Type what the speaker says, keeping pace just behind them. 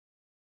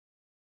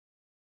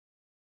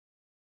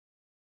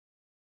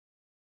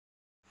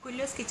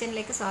കുല്ലൂസ്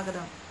കിച്ചണിലേക്ക്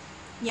സ്വാഗതം.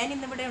 ഞാൻ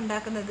ഇന്നിവിടെ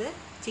ഉണ്ടാക്കുന്നത്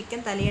ചിക്കൻ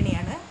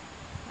തലയണയാണ്,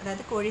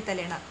 അതായത് കോഴി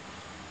തലയണ.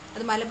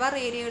 അത് മലബാർ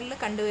ഏരിയകളിൽ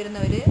കണ്ടുവരുന്ന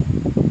ഒരു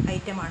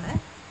ഐറ്റമാണ്.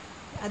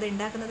 അത്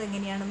ഉണ്ടാക്കുന്നത്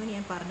എങ്ങനെയാണെന്ന്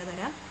ഞാൻ പറഞ്ഞു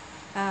തരാം.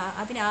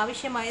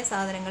 അതിനാവശ്യമായ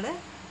സാധനങ്ങൾ: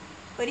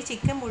 ഒരു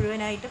ചിക്കൻ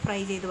മുഴുവനായിട്ട് ഫ്രൈ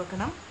ചെയ്ത്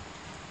വെക്കണം.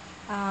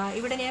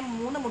 ഇവിടെ ഞാൻ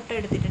 3 മുട്ട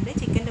എടുത്തിട്ടുണ്ട്.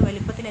 ചിക്കൻ്റെ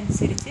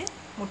വലിപ്പത്തിനനുസരിച്ച്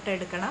മുട്ട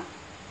എടുക്കണം.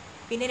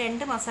 പിന്നെ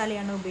 2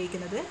 മസാലയാണ്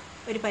ഉപയോഗിക്കുന്നത്,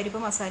 ഒരു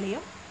പരിപ്പ്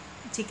മസാലയും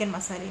ചിക്കൻ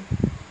മസാലയും.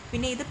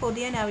 പിന്നെ ഇത്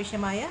പൊതിയാൻ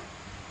ആവശ്യമായ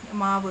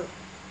മാവ്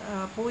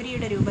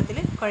പൂരിയുടെ രൂപത്തിൽ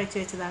കുഴച്ച്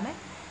വെച്ചതാണ്.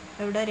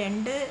 ഇവിടെ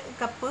 2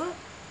 കപ്പ്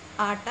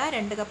ആട്ട,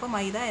 2 കപ്പ്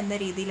മൈദ എന്ന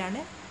രീതിയിലാണ്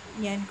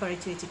ഞാൻ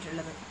കുഴച്ച്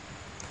വെച്ചിട്ടുള്ളത്.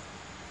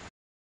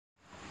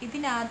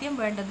 ഇതിനാദ്യം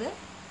വേണ്ടത്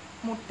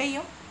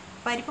മുട്ടയും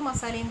പരിപ്പ്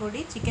മസാലയും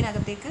കൂടി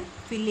ചിക്കനകത്തേക്ക്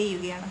ഫില്ല്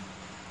ചെയ്യുകയാണ്.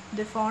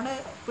 ഇത് ഫോണ്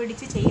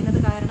പിടിച്ച് ചെയ്യുന്നത്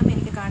കാരണം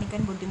എനിക്ക്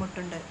കാണിക്കാൻ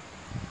ബുദ്ധിമുട്ടുണ്ട്.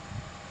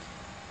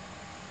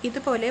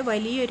 ഇതുപോലെ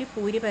വലിയൊരു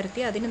പൂരി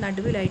പരത്തി അതിന്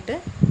നടുവിലായിട്ട്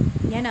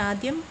ഞാൻ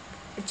ആദ്യം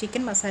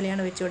ചിക്കൻ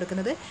മസാലയാണ് വെച്ച്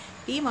കൊടുക്കുന്നത്.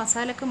 ഈ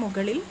മസാലയ്ക്ക്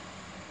മുകളിൽ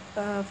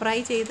ഫ്രൈ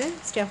ചെയ്ത്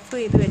സ്റ്റഫ്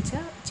ചെയ്ത് വെച്ച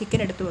ചിക്കൻ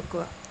എടുത്ത്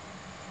വെക്കുക.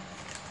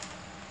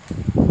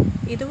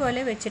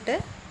 ഇതുപോലെ വെച്ചിട്ട്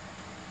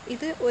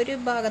ഇത് ഒരു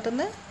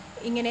ഭാഗത്തുനിന്ന്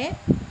ഇങ്ങനെ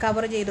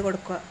കവർ ചെയ്ത്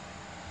കൊടുക്കുക.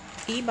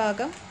 ഈ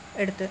ഭാഗം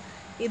എടുത്ത്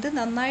ഇത്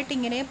നന്നായിട്ട്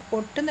ഇങ്ങനെ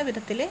ഒട്ടുന്ന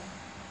വിധത്തിൽ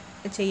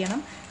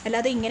ചെയ്യണം,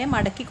 അല്ലാതെ ഇങ്ങനെ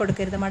മടക്കി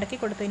കൊടുക്കരുത്. മടക്കി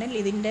കൊടുത്തു കഴിഞ്ഞാൽ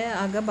ഇതിൻ്റെ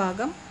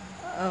അകഭാഗം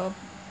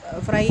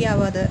ഫ്രൈ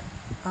ആവാതെ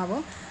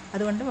ആവും.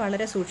 അതുകൊണ്ട്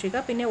വളരെ സൂക്ഷിക്കുക.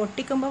 പിന്നെ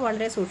ഒട്ടിക്കുമ്പോൾ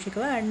വളരെ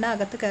സൂക്ഷിക്കുക. എണ്ണ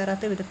അകത്ത്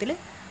കയറാത്ത വിധത്തിൽ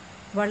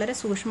വളരെ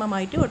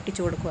സൂക്ഷ്മമായിട്ട്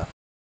ഒട്ടിച്ചു കൊടുക്കുക.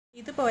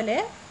 ഇതുപോലെ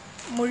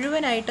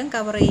മുഴുവനായിട്ടും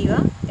കവർ ചെയ്യുക.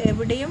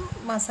 എവിടെയും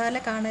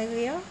മസാല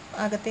കാണുകയോ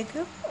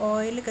അകത്തേക്ക്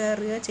ഓയിൽ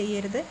കയറുകയോ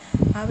ചെയ്യരുത്.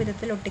 ആ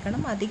വിധത്തിൽ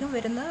ഒട്ടിക്കണം. അധികം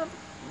വരുന്ന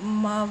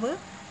മാവ്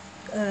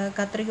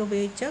കത്രിക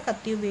ഉപയോഗിച്ചോ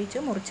കത്തി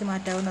ഉപയോഗിച്ചോ മുറിച്ച്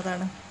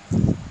മാറ്റാവുന്നതാണ്.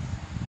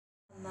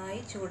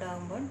 നന്നായി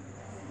ചൂടാകുമ്പോൾ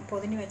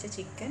പൊതിഞ്ഞ് വെച്ച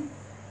ചിക്കൻ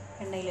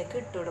എണ്ണയിലേക്ക്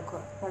ഇട്ട്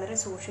കൊടുക്കുക. വളരെ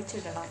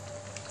സൂക്ഷിച്ചിടണം.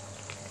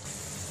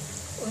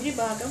 ഒരു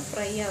ഭാഗം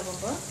ഫ്രൈ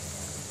ആകുമ്പോൾ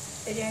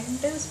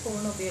 2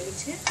 സ്പൂൺ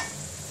ഉപയോഗിച്ച്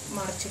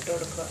മറിച്ചിട്ട്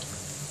കൊടുക്കുക.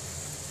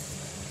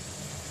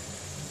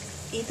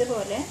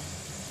 ഇതുപോലെ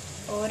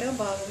ഓരോ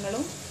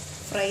ഭാഗങ്ങളും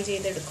ഫ്രൈ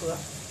ചെയ്തെടുക്കുക.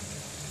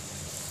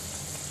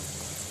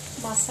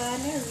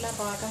 മസാല ഉള്ള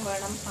ഭാഗം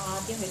വേണം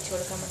ആദ്യം വെച്ച്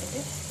കൊടുക്കാൻ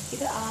വേണ്ടിയിട്ട്.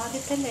 ഇത്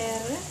ആദ്യത്തെ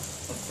ലെയർ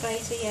ഫ്രൈ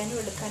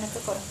ചെയ്യാനും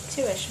എടുക്കാനൊക്കെ കുറച്ച്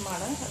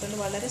വിഷമമാണ്. അതുകൊണ്ട്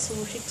വളരെ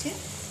സൂക്ഷിച്ച്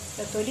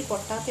തൊലി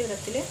പൊട്ടാത്ത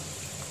വിധത്തിൽ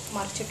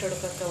മറിച്ചിട്ട്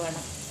കൊടുക്കുകയൊക്കെ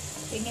വേണം.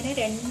 ഇങ്ങനെ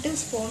 2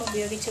 സ്പൂൺ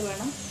ഉപയോഗിച്ച്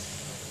വേണം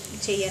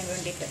ചെയ്യാൻ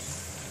വേണ്ടിയിട്ട്.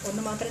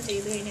 ഒന്ന് മാത്രം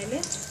ചെയ്ത് കഴിഞ്ഞാൽ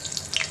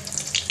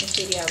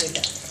ശരിയാവില്ല.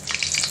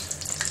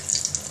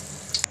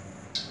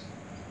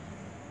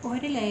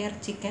 ഒരു ലെയർ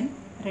ചിക്കൻ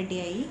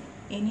റെഡിയായി.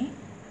 ഇനി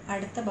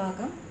അടുത്ത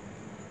ഭാഗം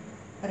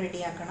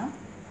റെഡിയാക്കണം.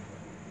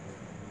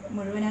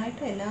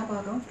 മുഴുവനായിട്ട് എല്ലാ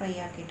ഭാഗവും ഫ്രൈ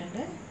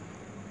ആക്കിയിട്ടുണ്ട്.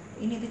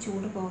 ഇനി ഇത്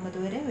ചൂട് പോകുന്നത്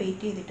വരെ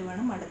വെയിറ്റ് ചെയ്തിട്ട്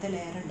വേണം അടുത്ത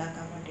ലെയർ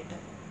ഉണ്ടാക്കാൻ വേണ്ടിയിട്ട്.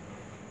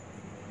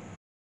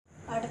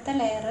 അടുത്ത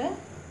ലെയർ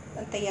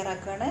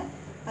തയ്യാറാക്കുകയാണ്.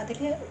 അതിൽ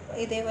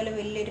ഇതേപോലെ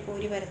വലിയൊരു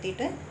പൂരി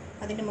പരത്തിയിട്ട്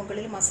അതിൻ്റെ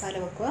മുകളിൽ മസാല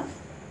വെക്കുക.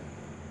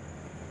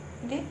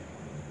 ഇത്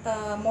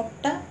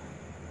മുട്ട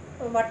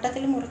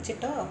വട്ടത്തിൽ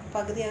മുറിച്ചിട്ടോ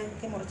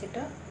പകുതിയാക്കി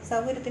മുറിച്ചിട്ടോ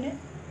സൗകര്യത്തിന്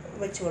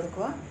വെച്ച്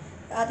കൊടുക്കുക.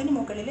 അതിന്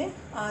മുകളിൽ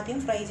ആദ്യം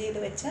ഫ്രൈ ചെയ്ത്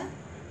വെച്ച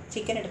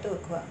ചിക്കൻ എടുത്ത്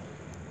വെക്കുക.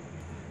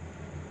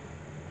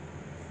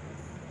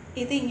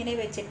 ഇത് ഇങ്ങനെ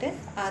വെച്ചിട്ട്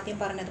ആദ്യം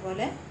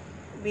പറഞ്ഞതുപോലെ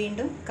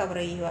വീണ്ടും കവർ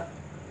ചെയ്യുക.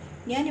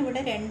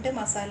 ഞാനിവിടെ 2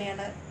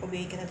 മസാലയാണ്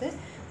ഉപയോഗിക്കുന്നത്.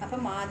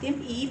 അപ്പം ആദ്യം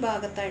ഈ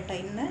ഭാഗത്തായിട്ട്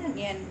ഇന്ന്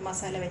ഞാൻ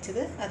മസാല വെച്ചത്,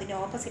 അതിന്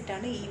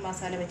ഓപ്പോസിറ്റാണ് ഈ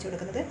മസാല വെച്ച്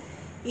കൊടുക്കുന്നത്.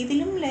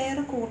 ഇതിലും ലെയർ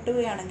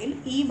കൂട്ടുകയാണെങ്കിൽ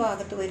ഈ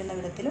ഭാഗത്ത് വരുന്ന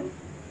വിധത്തിലും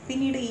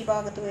പിന്നീട് ഈ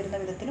ഭാഗത്ത് വരുന്ന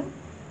വിധത്തിലും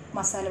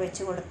മസാല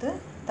വെച്ച് കൊടുത്ത്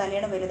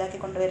തലയണ വലുതാക്കി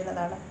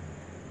കൊണ്ടുവരുന്നതാണ്.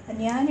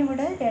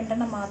 ഞാനിവിടെ 2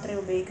 എണ്ണം മാത്രമേ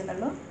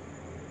ഉപയോഗിക്കുന്നുള്ളൂ.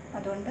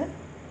 അതുകൊണ്ട്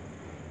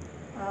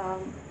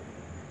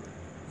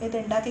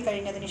ഇതുണ്ടാക്കി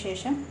കഴിഞ്ഞതിന്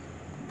ശേഷം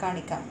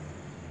കാണിക്കാം.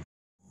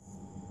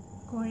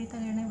 കോഴി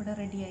തലയണ ഇവിടെ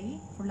റെഡിയായി.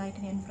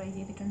 ഫുള്ളായിട്ട് ഞാൻ ഫ്രൈ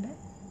ചെയ്തിട്ടുണ്ട്.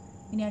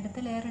 ഇനി അടുത്ത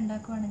ലെയർ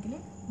ഉണ്ടാക്കുകയാണെങ്കിൽ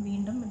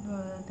വീണ്ടും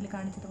ഇതിൽ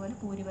കാണിച്ചതുപോലെ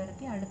പൂരി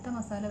പരത്തി അടുത്ത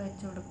മസാല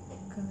വെച്ച്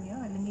കൊടുക്കുകയോ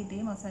അല്ലെങ്കിൽ ഇതേ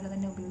മസാല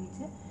തന്നെ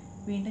ഉപയോഗിച്ച്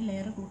വീണ്ടും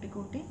ലെയർ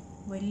കൂട്ടി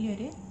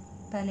വലിയൊരു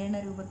തലയണ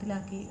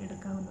രൂപത്തിലാക്കി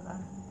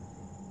എടുക്കാവുന്നതാണ്.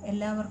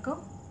 എല്ലാവർക്കും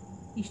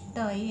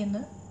ഇഷ്ടമായി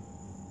എന്ന്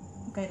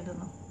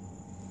കരുതുന്നു.